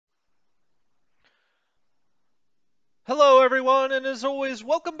Hello, everyone, and as always,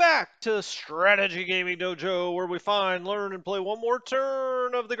 welcome back to Strategy Gaming Dojo, where we find, learn, and play one more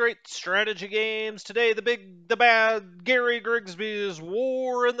turn of the great strategy games. Today, the big, the bad, Gary Grigsby's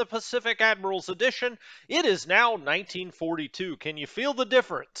War in the Pacific Admirals edition. It is now 1942. Can you feel the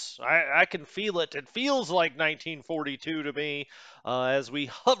difference? I can feel it. It feels like 1942 to me as we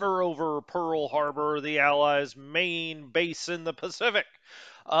hover over Pearl Harbor, the Allies' main base in the Pacific.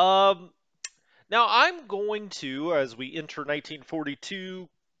 Um, Now, I'm going to, as we enter 1942,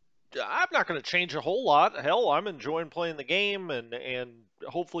 I'm not going to change a whole lot. Hell, I'm enjoying playing the game, and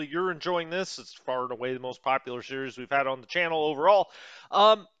hopefully you're enjoying this. It's far and away the most popular series we've had on the channel overall.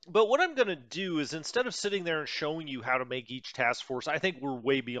 But what I'm going to do is instead of sitting there and showing you how to make each task force, I think we're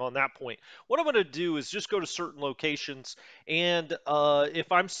way beyond that point. What I'm going to do is just go to certain locations, and if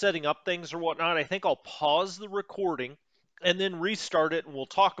I'm setting up things or whatnot, I think I'll pause the recording and then restart it, and we'll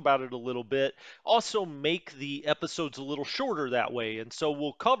talk about it a little bit. Also make the episodes a little shorter that way, and so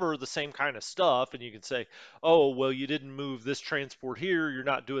we'll cover the same kind of stuff, and you can say, oh well, you didn't move this transport here, you're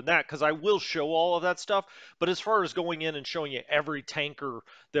not doing that, because I will show all of that stuff. But as far as going in and showing you every tanker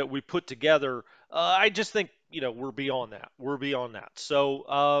that we put together, I just think, we're beyond that.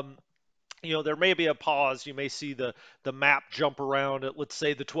 So there may be a pause. You may see the map jump around at, let's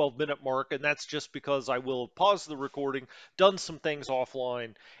say, the 12-minute mark, and that's just because I will pause the recording, done some things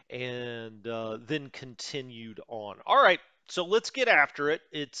offline, and then continued on. All right, so let's get after it.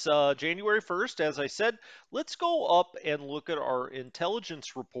 It's January 1st, as I said. Let's go up and look at our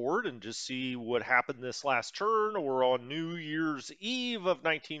intelligence report and just see what happened this last turn. We're on New Year's Eve of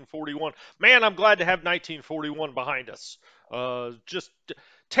 1941. Man, I'm glad to have 1941 behind us. Just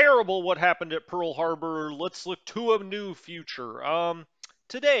terrible what happened at Pearl Harbor. Let's look to a new future.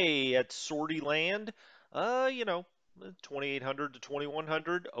 Today at Sortie Land, uh, you know, 2800 to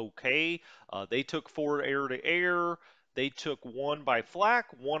 2100. Okay. They took 4 air to air. They took 1 by flak,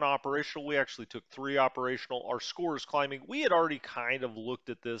 1 operational. We actually took 3 operational. Our score is climbing. We had already kind of looked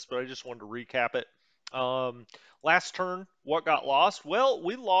at this, but I just wanted to recap it. Um, Last turn, what got lost? Well,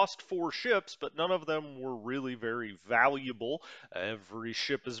 we lost 4 ships, but none of them were really very valuable. Every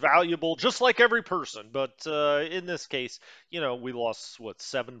ship is valuable, just like every person. But in this case, we lost, what,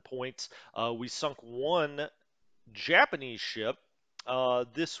 7 points. We sunk 1 Japanese ship.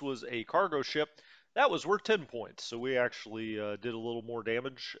 This was a cargo ship. That was worth 10 points. So we actually did a little more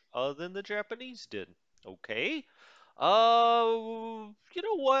damage than the Japanese did. Okay. You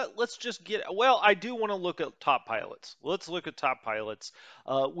know what? Let's just get. Well, I do want to look at top pilots. Let's look at top pilots.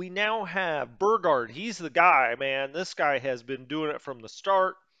 We now have Burgard. He's the guy, man. This guy has been doing it from the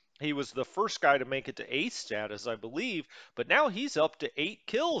start. He was the first guy to make it to ace status, I believe, but now he's up to 8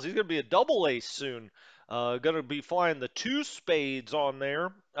 kills. He's going to be a double ace soon. Going to be flying the 2 spades on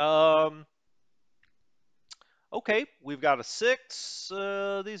there. Okay, we've got a 6.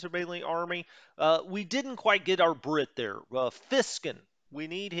 These are mainly Army. We didn't quite get our Brit there. Fiskin. We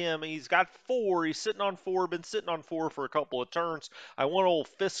need him. He's got 4. He's sitting on 4. Been sitting on 4 for a couple of turns. I want old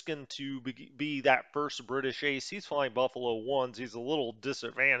Fiskin to be that first British ace. He's flying Buffalo 1s. He's a little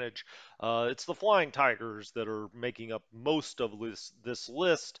disadvantaged. It's the Flying Tigers that are making up most of this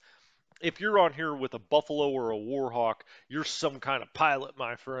list. If you're on here with a Buffalo or a Warhawk, you're some kind of pilot,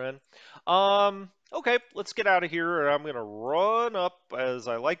 my friend. Okay, let's get out of here, and I'm going to run up, as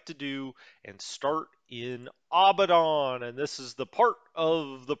I like to do, and start in Abaddon. And this is the part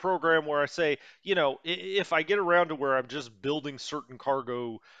of the program where I say, if I get around to where I'm just building certain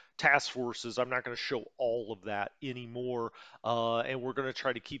cargo task forces, I'm not going to show all of that anymore. And we're going to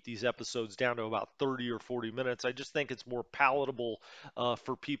try to keep these episodes down to about 30 or 40 minutes. I just think it's more palatable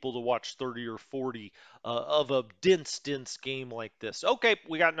for people to watch 30 or 40 of a dense game like this. Okay,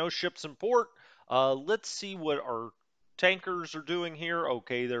 we got no ships in port. Let's see what our tankers are doing here.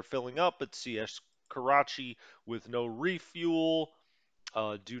 Okay, they're filling up at CS Karachi with no refuel.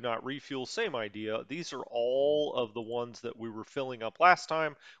 Do not refuel, same idea. These are all of the ones that we were filling up last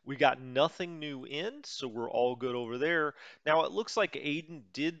time. We got nothing new in, so we're all good over there. Now it looks like Aiden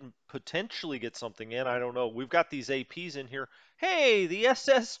did potentially get something in. I don't know. We've got these APs in here. Hey, the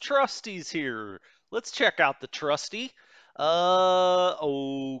SS Trusty's here. Let's check out the Trusty.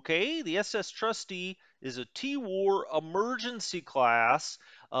 Okay, the SS Trusty is a T-War emergency class.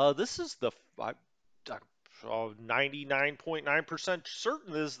 This is the 99.9%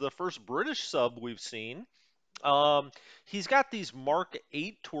 certain this is the first British sub we've seen. Um, he's got these Mark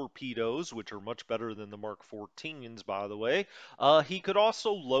 8 torpedoes, which are much better than the Mark 14s, by the way. He could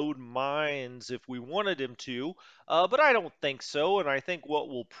also load mines if we wanted him to, but I don't think so. And I think what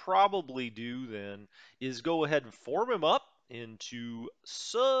we'll probably do then is go ahead and form him up into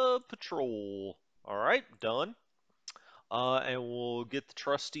sub patrol. All right, done. and we'll get the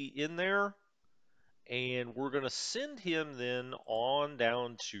trusty in there, and we're going to send him then on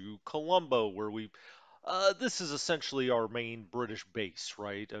down to Colombo, where this is essentially our main British base,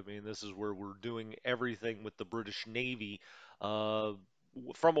 right? I mean, this is where we're doing everything with the British Navy, uh,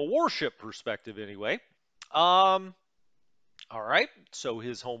 from a warship perspective, anyway. Um, all right, so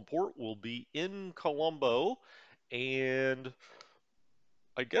his home port will be in Colombo, and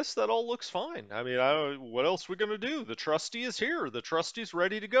I guess that all looks fine. I mean, what else are we going to do? The trustee is here. The trustee's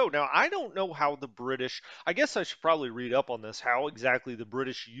ready to go. Now, I don't know how the British, I guess I should probably read up on this, how exactly the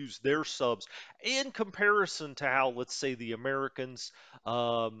British use their subs in comparison to how, let's say, the Americans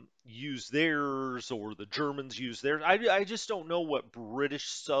use theirs or the Germans use theirs. I just don't know what British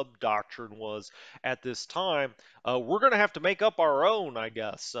sub doctrine was at this time. We're going to have to make up our own, I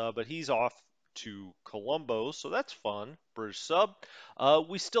guess, but he's off to Colombo, so that's fun. British sub.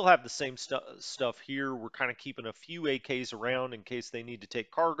 We still have the same stuff here. We're kind of keeping a few AKs around in case they need to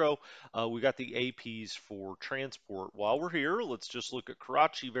take cargo. We got the APs for transport. While we're here, let's just look at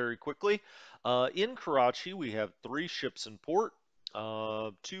Karachi very quickly. In Karachi, we have 3 ships in port.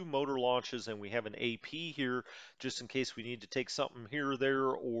 2 motor launches, and we have an AP here just in case we need to take something here or there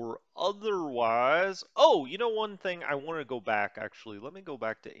or otherwise. Oh, you know, one thing I want to go back actually. Let me go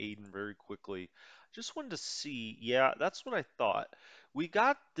back to Aden very quickly. Just wanted to see. Yeah, that's what I thought. We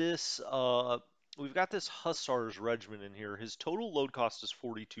got this we've got this Hussars regiment in here. His total load cost is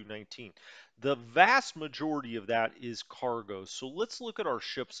 4219. The vast majority of that is cargo. So let's look at our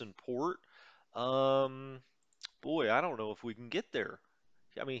ships in port. Um Boy, I don't know if we can get there.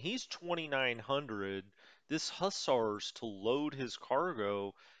 I mean, he's 2900. This Hussars to load his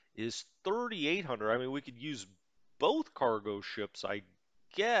cargo is 3800. I mean, we could use both cargo ships, I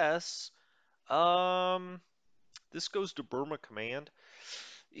guess. Um this goes to Burma Command.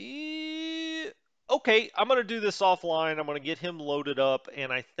 Okay, I'm going to do this offline. I'm going to get him loaded up,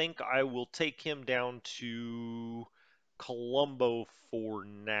 and I think I will take him down to Colombo for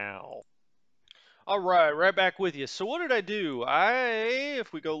now. All right, right back with you. So what did I do?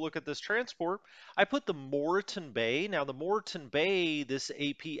 If we go look at this transport, I put the Moreton Bay. Now the Moreton Bay, this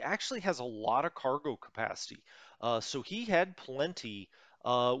AP actually has a lot of cargo capacity. So he had plenty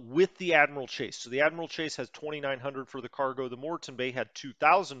with the Admiral Chase. So the Admiral Chase has 2,900 for the cargo. The Moreton Bay had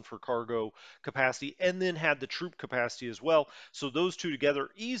 2,000 for cargo capacity, and then had the troop capacity as well. So those two together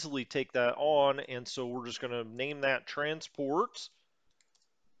easily take that on, and so we're just going to name that transport,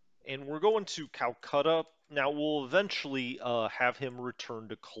 and we're going to Calcutta. Now we'll eventually have him return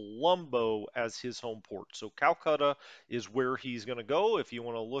to Colombo as his home port. So Calcutta is where he's going to go. If you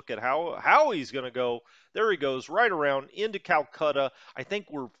want to look at how he's going to go, there he goes, right around into Calcutta. I think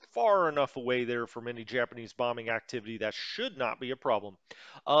we're far enough away there from any Japanese bombing activity that should not be a problem.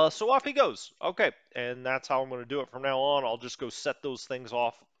 So off he goes. Okay, and that's how I'm going to do it from now on. I'll just go set those things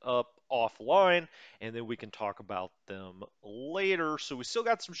up offline, and then we can talk about them later. So we still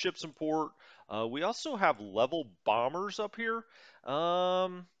got some ships in port. We also have level bombers up here.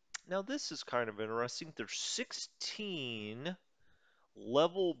 Now this is kind of interesting. There's 16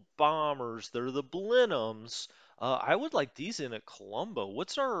 level bombers. They're the Blenheims. I would like these in at Colombo.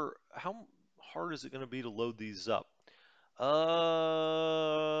 How hard is it going to be to load these up?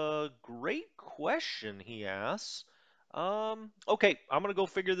 Great question, he asks. Okay, I'm gonna go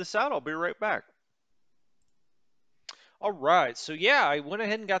figure this out. I'll be right back. All right, so yeah, I went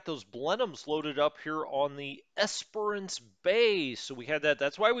ahead and got those Blenheims loaded up here on the Esperance Bay. So we had that.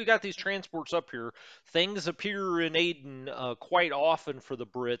 That's why we got these transports up here. Things appear in Aden quite often for the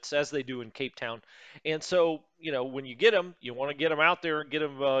Brits, as they do in Cape Town. And so, you know, when you get them, you want to get them out there and get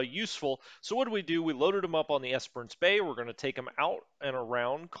them useful. So what do? We loaded them up on the Esperance Bay. We're going to take them out and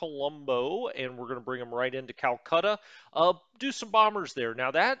around Colombo, and we're going to bring them right into Calcutta. Do some bombers there. Now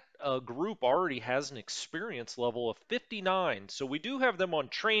that group already has an experience level of 59, so we do have them on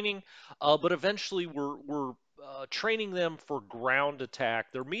training, but eventually we're training them for ground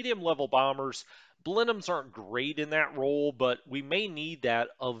attack. They're medium level bombers. Blenheims aren't great in that role, but we may need that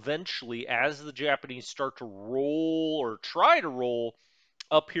eventually as the Japanese start to roll or try to roll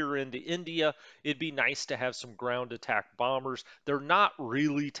up here into India. It'd be nice to have some ground attack bombers. They're not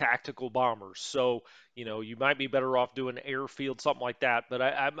really tactical bombers, so you know you might be better off doing airfield, something like that. But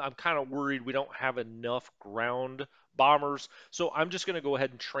I'm kind of worried we don't have enough ground bombers, so I'm just going to go ahead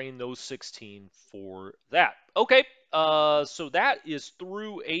and train those 16 for that. Okay, so that is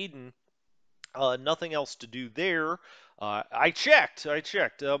through Aden. Nothing else to do there. I checked.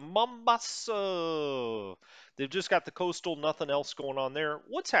 Mombasa. They've just got the coastal, nothing else going on there.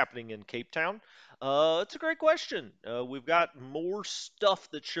 What's happening in Cape Town? It's a great question. We've got more stuff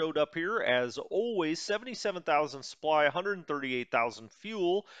that showed up here. As always, 77,000 supply, 138,000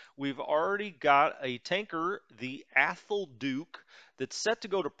 fuel. We've already got a tanker, the Athol Duke, that's set to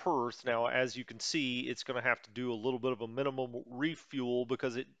go to Perth. Now, as you can see, it's going to have to do a little bit of a minimum refuel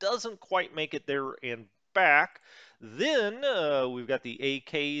because it doesn't quite make it there and back. Then we've got the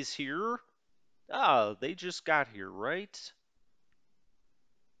AKs here. Ah, they just got here, right?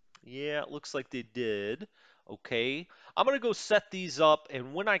 Yeah, it looks like they did. Okay. I'm going to go set these up,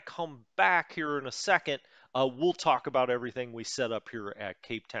 and when I come back here in a second, we'll talk about everything we set up here at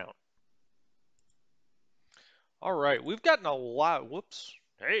Cape Town. All right, we've gotten a lot. Whoops.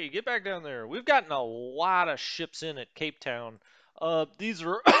 Hey, get back down there. We've gotten a lot of ships in at Cape Town. These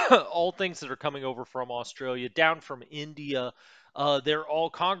are all things that are coming over from Australia, down from India. They're all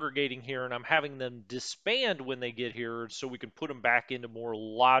congregating here, and I'm having them disband when they get here so we can put them back into more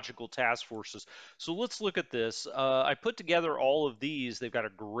logical task forces. So let's look at this. I put together all of these. They've got a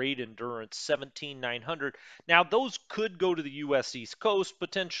great endurance, 17,900. Now, those could go to the U.S. East Coast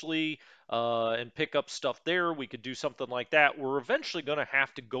potentially and pick up stuff there. We could do something like that. We're eventually going to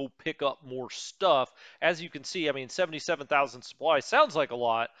have to go pick up more stuff. As you can see, I mean, 77,000 supplies sounds like a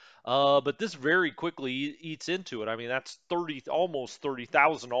lot, but this very quickly eats into it. I mean, that's 30, almost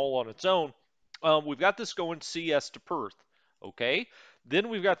 30,000 all on its own. We've got this going CS to Perth. Okay. Then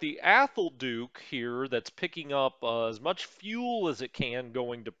we've got the Athol Duke here that's picking up as much fuel as it can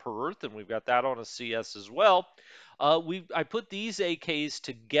going to Perth, and we've got that on a CS as well. I put these AKs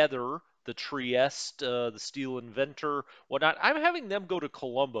together, the Trieste, the Steel Inventor, whatnot. I'm having them go to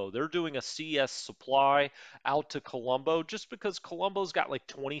Colombo. They're doing a CS supply out to Colombo just because Colombo's got like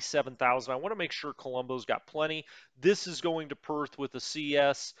 27,000. I want to make sure Colombo's got plenty. This is going to Perth with a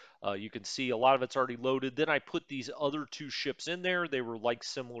CS. You can see a lot of it's already loaded. Then I put these other two ships in there. They were like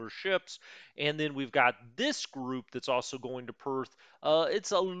similar ships. And then we've got this group that's also going to Perth.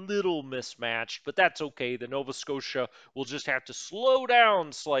 It's a little mismatched, but that's okay. The Nova Scotia will just have to slow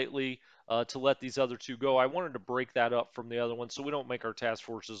down slightly to let these other two go. I wanted to break that up from the other one so we don't make our task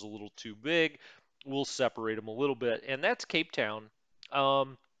forces a little too big. We'll separate them a little bit, and that's Cape Town.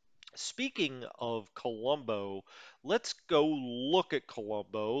 Um, Speaking of Colombo, let's go look at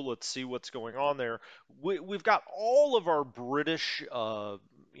Colombo. Let's see what's going on there. We've got all of our British,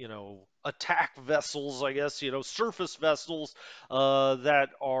 attack vessels, I guess, surface vessels that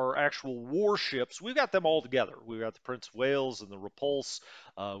are actual warships. We've got them all together. We've got the Prince of Wales and the Repulse.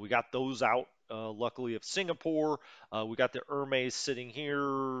 We got those out, luckily, of Singapore. We got the Hermes sitting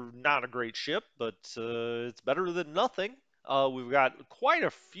here. Not a great ship, but it's better than nothing. We've got quite a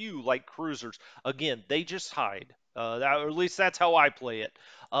few light cruisers. Again, they just hide. Or at least that's how I play it.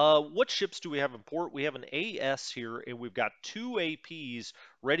 What ships do we have in port? We have an AS here, and we've got two APs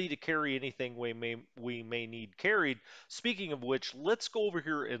ready to carry anything we may need carried. Speaking of which, let's go over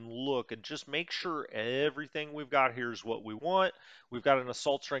here and look and just make sure everything we've got here is what we want. We've got an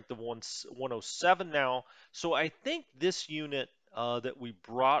assault strength of 107 now. So I think this unit that we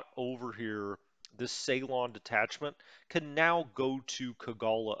brought over here, this Ceylon detachment, can now go to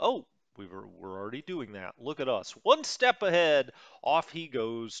Kagala. Oh, we're already doing that. Look at us. One step ahead. Off he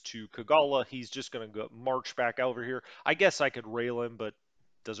goes to Kagala. He's just going to go march back over here. I guess I could rail him, but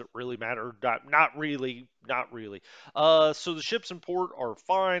does it really matter? Not really. Not really. So the ships in port are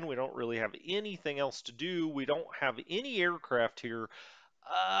fine. We don't really have anything else to do. We don't have any aircraft here.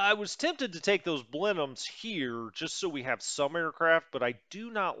 I was tempted to take those Blenheims here just so we have some aircraft, but I do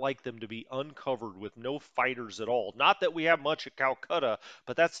not like them to be uncovered with no fighters at all. Not that we have much at Calcutta,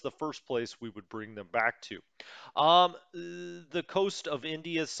 but that's the first place we would bring them back to. The coast of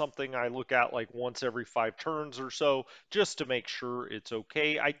India is something I look at like once every 5 turns or so, just to make sure it's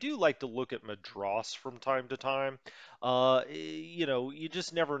okay. I do like to look at Madras from time to time. You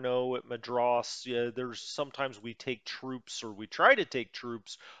just never know at Madras. Yeah, there's sometimes we take troops or we try to take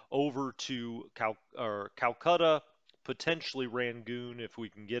troops over to Calcutta, potentially Rangoon if we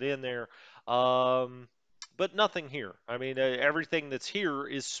can get in there. But nothing here. I mean, everything that's here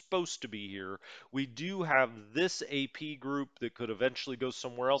is supposed to be here. We do have this AP group that could eventually go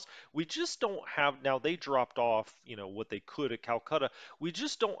somewhere else. We just don't have, now they dropped off, what they could at Calcutta. We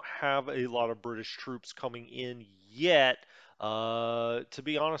just don't have a lot of British troops coming in yet. To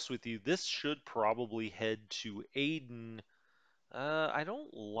be honest with you, this should probably head to Aden. I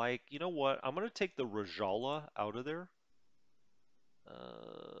don't like, you know what? I'm going to take the Rajala out of there.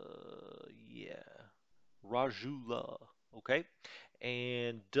 Yeah. Rajula. Okay,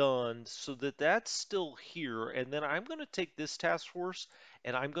 and done so that that's still here. And then I'm going to take this task force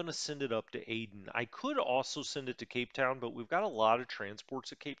and I'm going to send it up to Aden. I could also send it to Cape Town, but we've got a lot of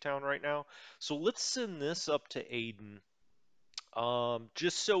transports at Cape Town right now. So let's send this up to Aden,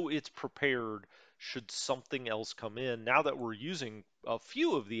 just so it's prepared should something else come in. Now that we're using a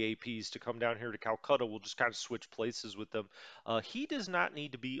few of the APs to come down here to Calcutta, we'll just kind of switch places with them. He does not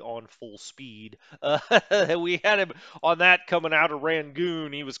need to be on full speed. We had him on that coming out of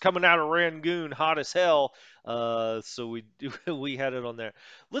Rangoon. He was coming out of Rangoon hot as hell. So we had it on there.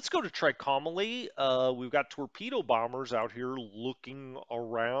 Let's go to Trichomely. We've got torpedo bombers out here looking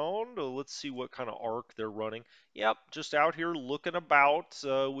around. Let's see what kind of arc they're running. Yep, just out here looking about.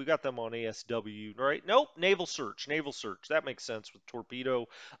 We got them on ASW, right? Nope, naval search, naval search. That makes sense with torpedo.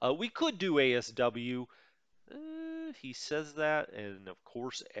 We could do ASW. He says that, and of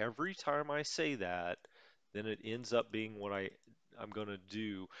course, every time I say that, then it ends up being what I'm gonna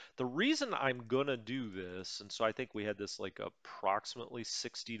do. The reason I'm gonna do this, and so I think we had this like approximately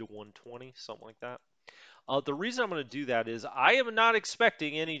 60 to 120, something like that. The reason I'm going to do that is I am not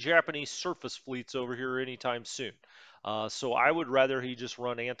expecting any Japanese surface fleets over here anytime soon. So I would rather he just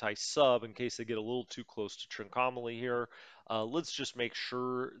run anti-sub in case they get a little too close to Trincomalee here. Let's just make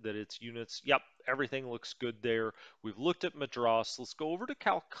sure that it's units. Yep, everything looks good there. We've looked at Madras. Let's go over to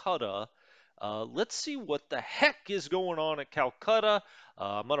Calcutta. Let's see what the heck is going on at Calcutta.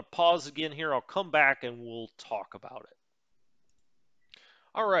 I'm going to pause again here. I'll come back and we'll talk about it.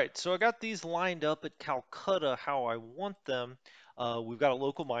 All right, so I got these lined up at Calcutta how I want them. We've got a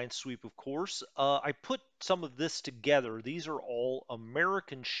local mine sweep, of course. I put some of this together. These are all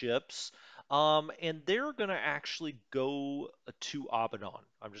American ships, and they're going to actually go to Abaddon.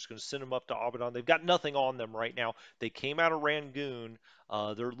 I'm just going to send them up to Abaddon. They've got nothing on them right now. They came out of Rangoon.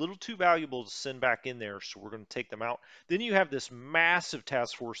 They're a little too valuable to send back in there, so we're going to take them out. Then you have this massive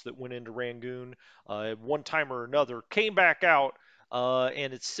task force that went into Rangoon at one time or another, came back out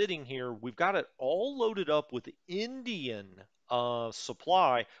and it's sitting here. We've got it all loaded up with Indian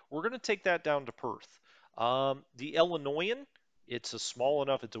supply. We're going to take that down to Perth. The Illinoisan, it's a small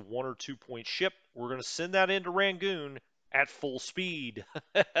enough, it's a 1 or 2 point ship. We're going to send that into Rangoon at full speed.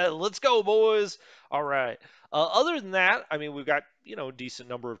 Let's go, boys. All right. Other than that, I mean, we've got, a decent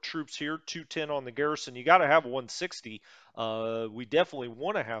number of troops here, 210 on the garrison. You got to have 160. We definitely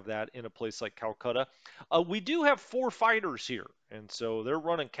want to have that in a place like Calcutta. We do have 4 fighters here, and so they're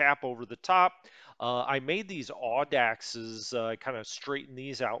running cap over the top. I made these Audaxes, kind of straighten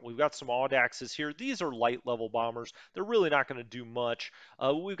these out. We've got some Audaxes here. These are light level bombers. They're really not going to do much.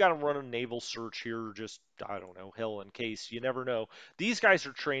 We've got them running naval search here, just, I don't know, hell in case. You never know. These guys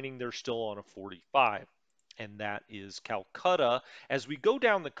are training. They're still on a 45. And that is Calcutta. As we go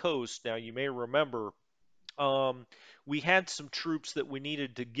down the coast, now you may remember um, we had some troops that we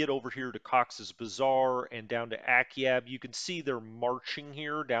needed to get over here to Cox's Bazaar and down to Akyab. You can see they're marching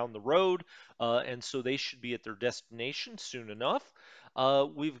here down the road, and so they should be at their destination soon enough.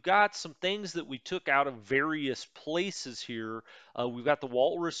 We've got some things that we took out of various places here. We've got the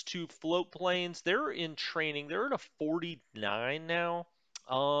Walrus 2 float planes. They're in training. They're at a 49 now.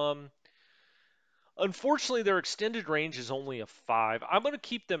 Um, Unfortunately, their extended range is only a 5. I'm going to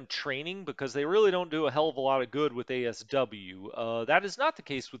keep them training because they really don't do a hell of a lot of good with ASW. That is not the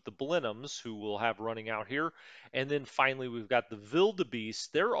case with the Blenheims, who we'll have running out here. And then finally, we've got the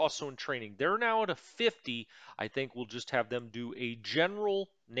Wildebeest. They're also in training. They're now at a 50. I think we'll just have them do a general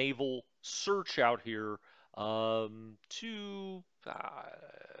naval search out here to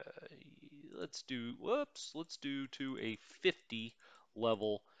let's do to a 50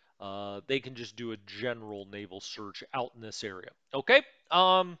 level. They can just do a general naval search out in this area. Okay.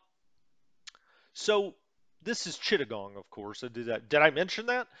 Um, so this is Chittagong, of course. Did I mention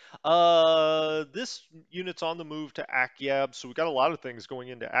that? This unit's on the move to Akyab, so we got a lot of things going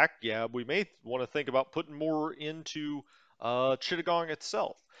into Akyab. We may want to think about putting more into Chittagong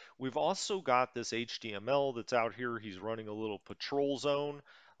itself. We've also got this HDML that's out here. He's running a little patrol zone.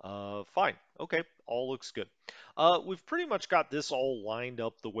 Fine. Okay. All looks good. We've pretty much got this all lined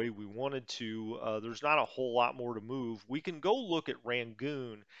up the way we wanted to. There's not a whole lot more to move. We can go look at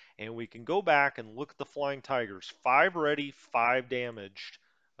Rangoon and we can go back and look at the Flying Tigers. 5 ready, 5 damaged.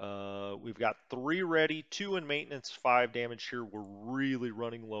 We've got 3 ready, 2 in maintenance, 5 damage here. We're really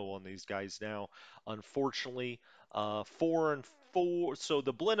running low on these guys now. Unfortunately, 4 and 4. So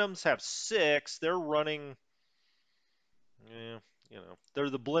the Blenheims have 6. They're running. Yeah, they're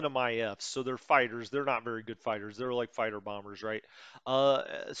the Blenheim IFs, so they're fighters. They're not very good fighters. They're like fighter bombers, right?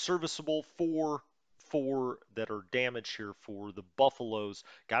 Serviceable 4, four that are damaged here for the Buffaloes.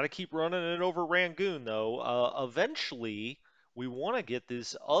 Got to keep running it over Rangoon, though. Eventually, we want to get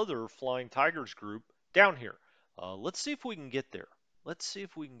this other Flying Tigers group down here. Let's see if we can get there. Let's see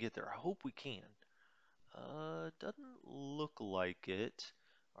if we can get there. I hope we can. Doesn't look like it.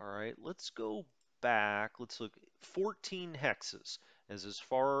 All right, let's go back. Let's look 14 hexes as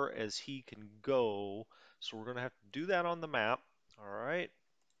far as he can go. So we're going to have to do that on the map. All right.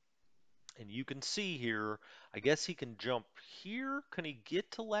 And you can see here, I guess he can jump here. Can he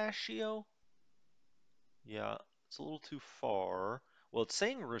get to Lashio? Yeah, it's a little too far. Well, it's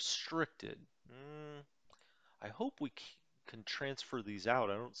saying restricted. I hope we can transfer these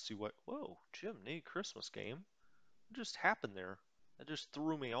out. I don't see what. Whoa, Jim, new Christmas game. What just happened there? That just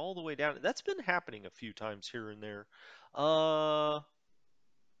threw me all the way down. That's been happening a few times here and there. Uh,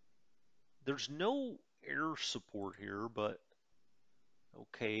 there's no air support here, but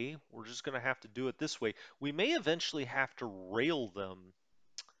okay, we're just gonna have to do it this way. We may eventually have to rail them.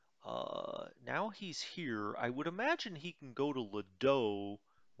 Now he's here. I would imagine he can go to Ladeau,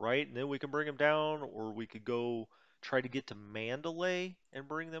 right? And then we can bring him down, or we could go try to get to Mandalay and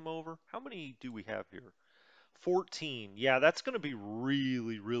bring them over. How many do we have here? 14. Yeah, that's going to be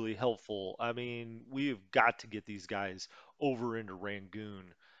really, really helpful. I mean, we've got to get these guys over into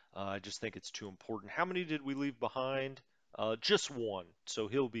Rangoon. I just think it's too important. How many did we leave behind? Just one. So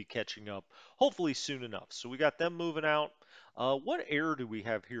he'll be catching up hopefully soon enough. So we got them moving out. What air do we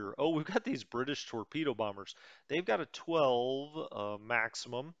have here? Oh, we've got these British torpedo bombers. They've got a 12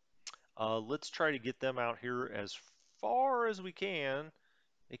 maximum. Let's try to get them out here as far as we can.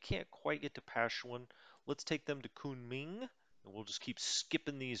 They can't quite get to Pashwan. Let's take them to Kunming, and we'll just keep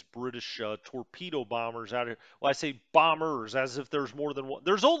skipping these British torpedo bombers out here. Well, I say bombers as if there's more than one.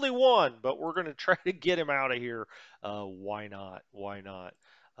 There's only one, but we're going to try to get him out of here. Why not? Why not?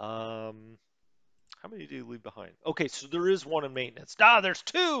 How many do you leave behind? Okay, so there is one in maintenance. There's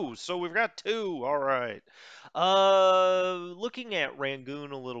two. So we've got two. All right. Looking at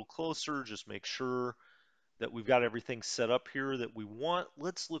Rangoon a little closer, just make sure that we've got everything set up here that we want.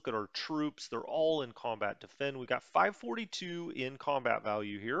 Let's look at our troops. They're all in combat defend. We got 542 in combat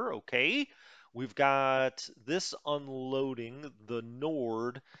value here. Okay. We've got this unloading the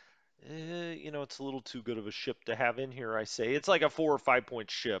Nord. It's a little too good of a ship to have in here, I say. It's like a 4 or 5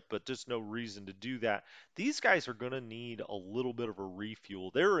 point ship, but just no reason to do that. These guys are going to need a little bit of a refuel.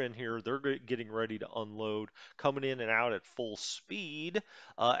 They're in here. They're getting ready to unload, coming in and out at full speed.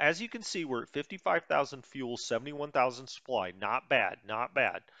 As you can see, we're at 55,000 fuel, 71,000 supply. Not bad, not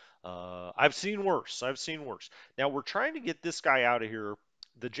bad. I've seen worse. I've seen worse. Now we're trying to get this guy out of here.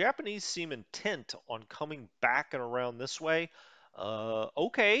 The Japanese seem intent on coming back and around this way.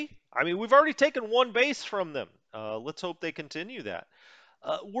 Okay. I mean, we've already taken one base from them. Let's hope they continue that.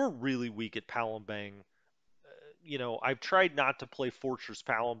 We're really weak at Palembang. I've tried not to play Fortress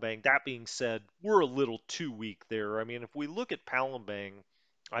Palembang. That being said, we're a little too weak there. I mean, if we look at Palembang,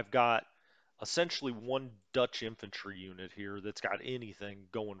 I've got essentially one Dutch infantry unit here that's got anything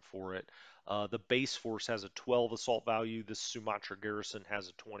going for it. The base force has a 12 assault value. This Sumatra garrison has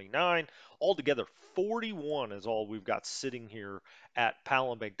a 29. Altogether, 41 is all we've got sitting here at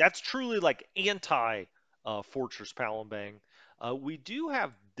Palembang. That's truly like anti Fortress Palembang. We do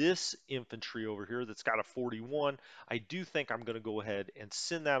have this infantry over here that's got a 41. I do think I'm going to go ahead and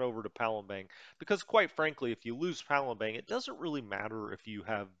send that over to Palembang because, quite frankly, if you lose Palembang, it doesn't really matter if you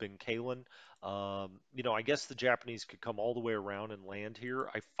have Ben Kalen. I guess the Japanese could come all the way around and land here.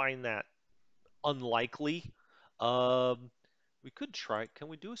 I find that unlikely. Um, we could try. Can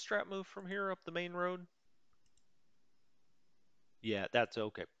we do a strat move from here up the main road? Yeah, that's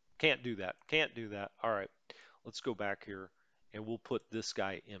okay. Can't do that. Can't do that. All right. Let's go back here and we'll put this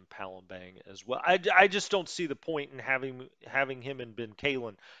guy in Palembang as well. I just don't see the point in having him in Ben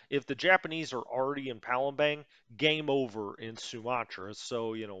Kalen. If the Japanese are already in Palembang, game over in Sumatra.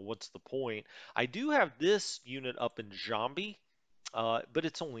 So, what's the point? I do have this unit up in Jambi, but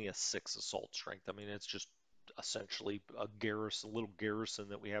it's only a 6 assault strength. I mean, it's just essentially a garrison, a little garrison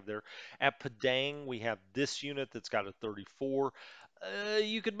that we have there. At Padang, we have this unit that's got a 34.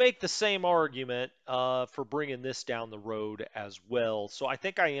 You could make the same argument for bringing this down the road as well. So I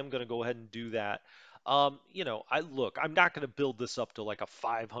think I am going to go ahead and do that. I'm not going to build this up to like a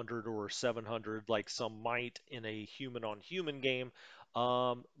 500 or a 700 like some might in a human on human game.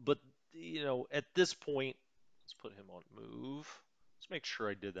 But at this point, let's put him on move. Let's make sure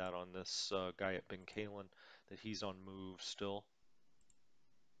I did that on this guy at Ben Kalen, that he's on move still.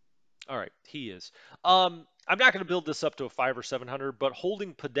 All right, he is. I'm not going to build this up to a 5 or 700, but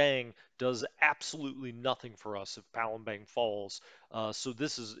holding Padang does absolutely nothing for us if Palembang falls. So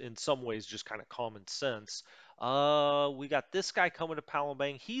this is in some ways just kind of common sense. We got this guy coming to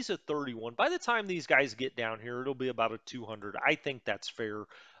Palembang. He's a 31. By the time these guys get down here, it'll be about a 200. I think that's fair.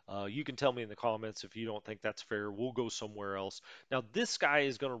 You can tell me in the comments if you don't think that's fair. We'll go somewhere else. Now this guy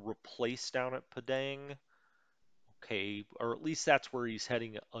is going to replace down at Padang. Okay, or at least that's where he's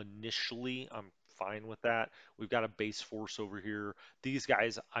heading initially. I'm fine with that. We've got a base force over here. These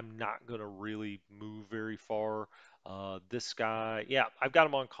guys, I'm not going to really move very far. This guy, yeah, I've got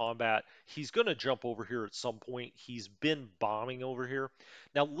him on combat. He's going to jump over here at some point. He's been bombing over here.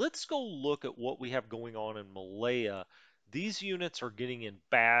 Now, let's go look at what we have going on in Malaya. These units are getting in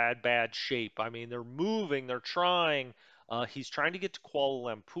bad, bad shape. I mean, they're moving, they're trying. He's trying to get to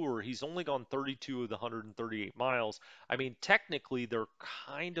Kuala Lumpur. He's only gone 32 of the 138 miles. I mean, technically, they're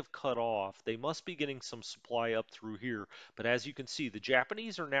kind of cut off. They must be getting some supply up through here. But as you can see, the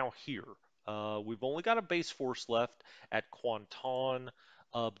Japanese are now here. We've only got a base force left at Kuantan.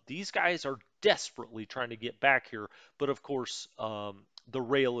 These guys are desperately trying to get back here, but of course, the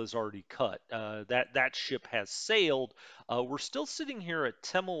rail is already cut. That ship has sailed. We're still sitting here at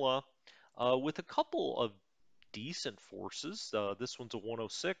Temela with a couple of decent forces. This one's a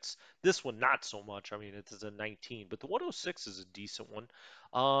 106. This one not so much. I mean, it is a 19, but the 106 is a decent one.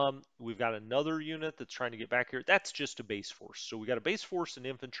 We've got another unit that's trying to get back here. That's just a base force. So we got a base force and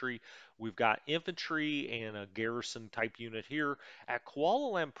infantry. We've got infantry and a garrison type unit here. At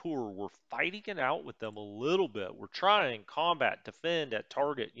Kuala Lumpur, we're fighting it out with them a little bit. We're trying combat, defend at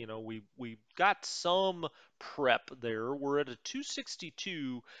target. You know, we got some prep there. We're at a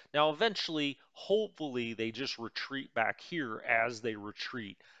 262 now, eventually, hopefully, they just retreat back here as they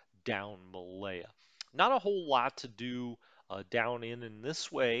retreat down Malaya. Not a whole lot to do down in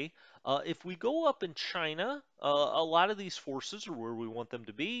this way. If we go up in China, a lot of these forces are where we want them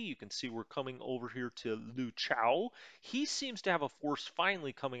to be. You can see we're coming over here to Lu Chao. He seems to have a force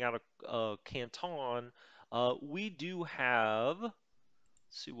finally coming out of Canton. We do have, let's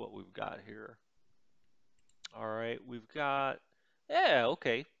see what we've got here. All right, we've got, yeah,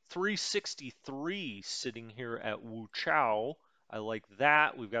 okay, 363 sitting here at Wu Chao. I like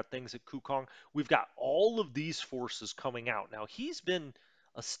that. We've got things at Kukong. We've got all of these forces coming out. Now, he's been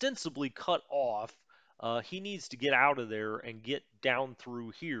ostensibly cut off. He needs to get out of there and get down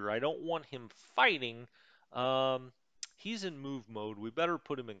through here. I don't want him fighting. Um, he's in move mode. We better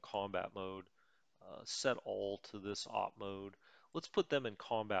put him in combat mode. Set all to this op mode. Let's put them in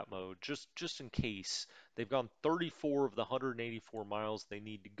combat mode just in case. They've gone 34 of the 184 miles they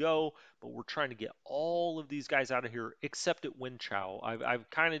need to go, but we're trying to get all of these guys out of here except at Wenchao. I've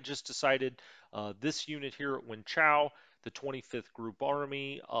kind of just decided this unit here at Wenchao, the 25th Group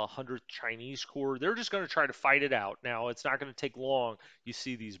Army, 100th Chinese Corps, they're just going to try to fight it out. Now, it's not going to take long. You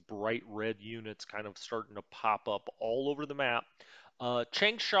see these bright red units kind of starting to pop up all over the map.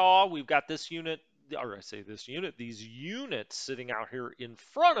 Changsha, we've got this unit, or I say this unit, these units sitting out here in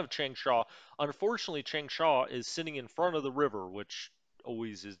front of Changsha. Unfortunately, Changsha is sitting in front of the river, which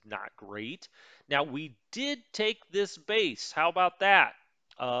always is not great. Now, we did take this base. How about that?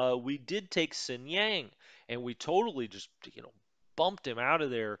 We did take Sin Yang, and we totally just, bumped him out of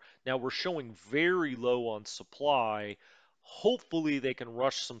there. Now, we're showing very low on supply. Hopefully, they can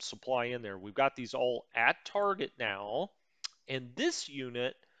rush some supply in there. We've got these all at target now. And this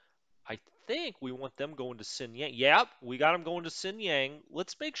unit, I think we want them going to Sin Yang. Yep, we got them going to Sin Yang.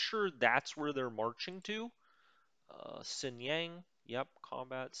 Let's make sure that's where they're marching to. Sin Yang. Yep,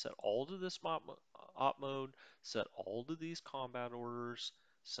 combat. Set all to this op mode. Set all to these combat orders.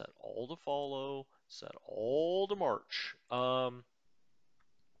 Set all to follow. Set all to march.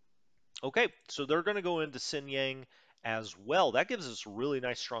 Okay, so they're going to go into Sinyang as well. That gives us a really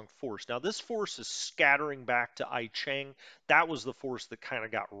nice strong force. Now this force is scattering back to Aicheng. That was the force that kind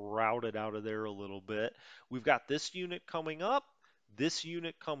of got routed out of there a little bit. We've got this unit coming up, this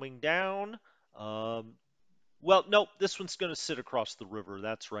unit coming down. Well, no, this one's going to sit across the river.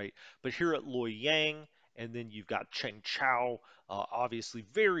 That's right. But here at Loyang, and then you've got Cheng Chao, obviously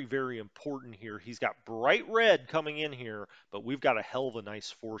very, very important here. He's got bright red coming in here, but we've got a hell of a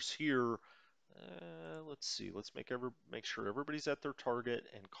nice force here. Let's see. Let's make sure everybody's at their target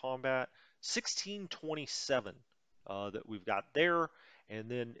and combat. 1627 that we've got there, and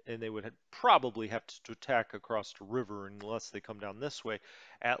they would probably have to attack across the river unless they come down this way.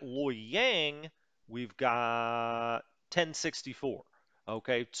 At Loyang, we've got 1064.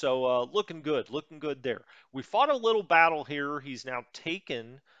 Okay, so looking good there. We fought a little battle here. He's now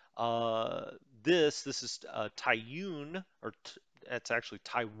taken this. This is Taiyun or That's actually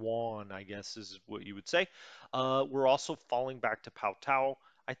Taiwan, I guess, is what you would say. We're also falling back to Pao Tao.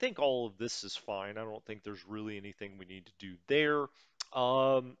 I think all of this is fine. I don't think there's really anything we need to do there.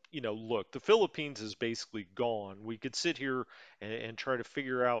 Look, the Philippines is basically gone. We could sit here and try to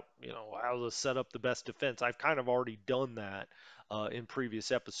figure out, how to set up the best defense. I've kind of already done that in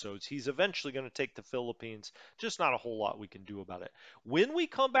previous episodes. He's eventually going to take the Philippines, just not a whole lot we can do about it. When we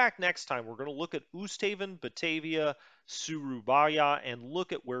come back next time, we're going to look at Ustaven, Batavia, Surabaya, and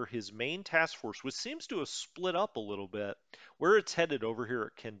look at where his main task force, which seems to have split up a little bit, where it's headed over here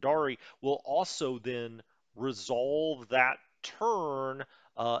at Kendari, will also then resolve that turn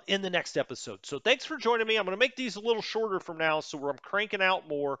in the next episode. So thanks for joining me. I'm going to make these a little shorter from now, so I'm cranking out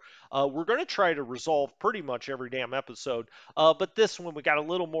more. We're going to try to resolve pretty much every damn episode, but this one we got a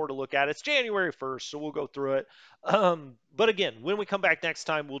little more to look at. It's January 1st, so we'll go through it. But again, when we come back next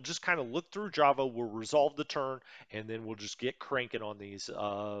time, we'll just kind of look through Java. We'll resolve the turn, and then we'll just get cranking on these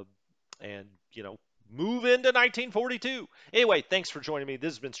and move into 1942. Anyway, thanks for joining me.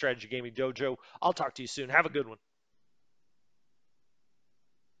 This has been Strategy Gaming Dojo. I'll talk to you soon. Have a good one.